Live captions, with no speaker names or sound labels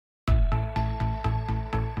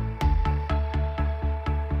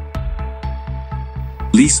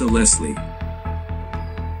Lisa Leslie.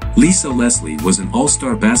 Lisa Leslie was an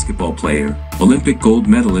all-star basketball player, Olympic gold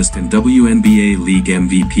medalist and WNBA League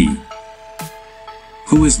MVP.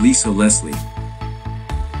 Who is Lisa Leslie?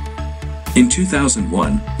 In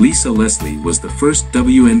 2001, Lisa Leslie was the first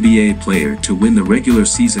WNBA player to win the regular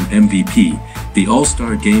season MVP, the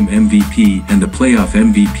All-Star Game MVP and the Playoff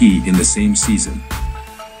MVP in the same season.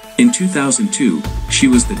 In 2002, she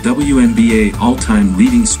was the WNBA all-time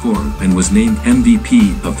leading scorer and was named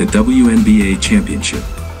MVP of the WNBA Championship.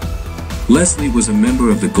 Leslie was a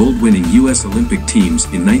member of the gold-winning U.S. Olympic teams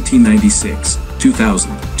in 1996,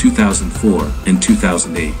 2000, 2004, and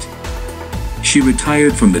 2008. She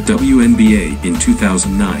retired from the WNBA in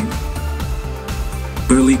 2009.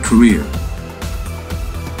 Early career.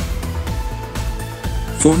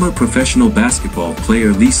 Former professional basketball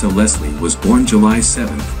player Lisa Leslie was born July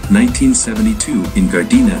 7, 1972 in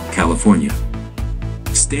Gardena, California.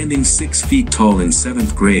 Standing 6 feet tall in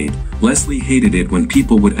 7th grade, Leslie hated it when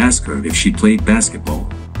people would ask her if she played basketball.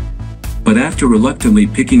 But after reluctantly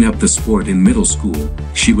picking up the sport in middle school,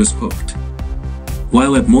 she was hooked.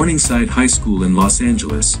 While at Morningside High School in Los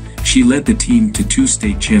Angeles, she led the team to 2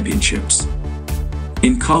 state championships.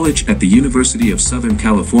 In college at the University of Southern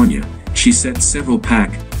California, she set several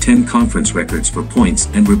Pac-10 conference records for points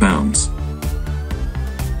and rebounds.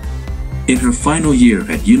 In her final year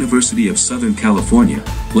at University of Southern California,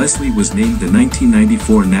 Leslie was named the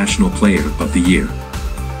 1994 National Player of the Year.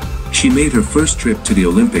 She made her first trip to the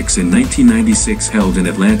Olympics in 1996 held in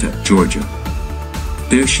Atlanta, Georgia.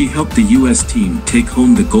 There she helped the U.S. team take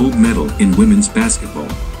home the gold medal in women's basketball.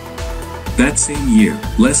 That same year,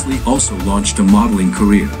 Leslie also launched a modeling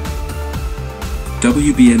career.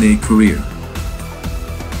 WNBA career.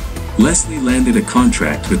 Leslie landed a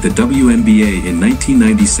contract with the WNBA in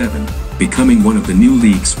 1997, becoming one of the new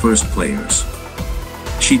league's first players.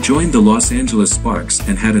 She joined the Los Angeles Sparks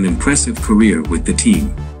and had an impressive career with the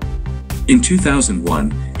team. In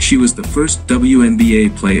 2001, she was the first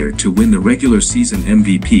WNBA player to win the regular season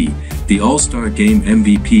MVP, the All-Star Game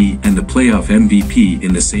MVP and the Playoff MVP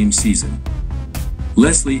in the same season.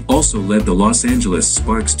 Leslie also led the Los Angeles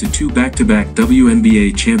Sparks to 2 back-to-back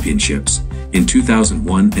WNBA championships, in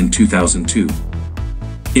 2001 and 2002.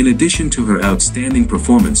 In addition to her outstanding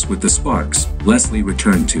performance with the Sparks, Leslie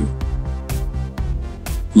returned to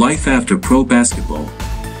life after pro basketball.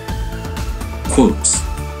 Quotes.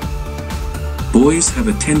 Boys have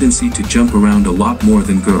a tendency to jump around a lot more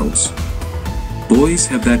than girls. Boys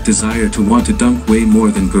have that desire to want to dunk way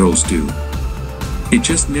more than girls do. It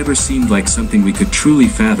just never seemed like something we could truly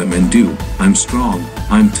fathom and do. I'm strong,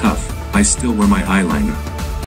 I'm tough, I still wear my eyeliner.